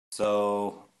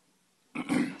So,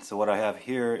 so what I have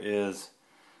here is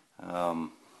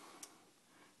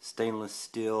stainless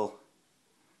steel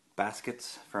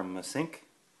baskets from a sink,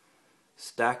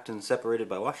 stacked and separated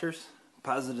by washers,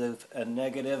 positive and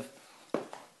negative,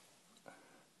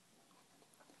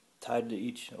 tied to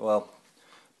each, well,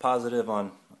 positive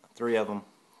on 3 of them,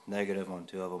 negative on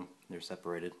 2 of them. They're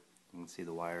separated. You can see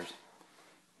the wires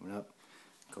coming up,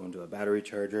 going to a battery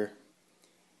charger,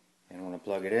 and I want to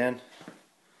plug it in,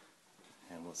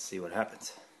 and we'll see what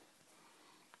happens.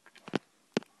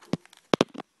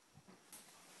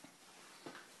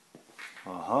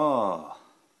 Aha!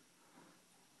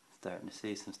 Starting to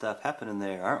see some stuff happening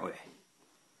there, aren't we?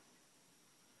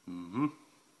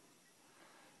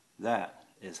 That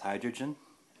is hydrogen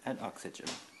and oxygen.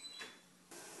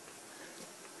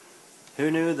 Who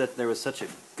knew that there was such a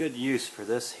good use for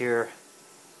this here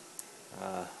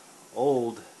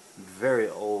old, very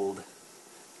old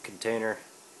container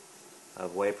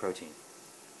of whey protein.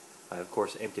 I of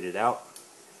course emptied it out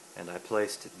and I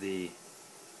placed the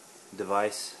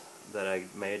device that I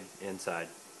made inside.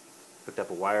 Hooked up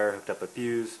a wire, hooked up a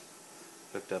fuse,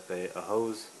 hooked up a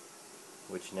hose,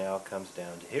 which now comes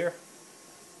down to here,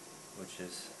 which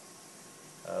is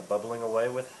bubbling away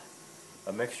with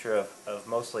a mixture of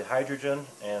mostly hydrogen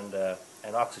and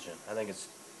oxygen. I think it's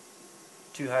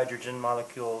 2 hydrogen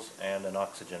molecules and an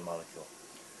oxygen molecule.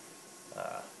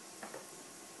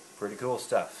 Pretty cool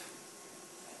stuff.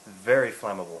 Very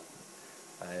flammable.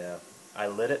 I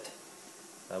lit it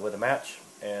with a match,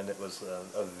 and it was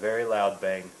a very loud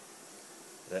bang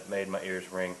that made my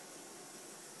ears ring.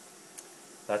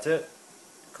 That's it.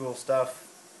 Cool stuff.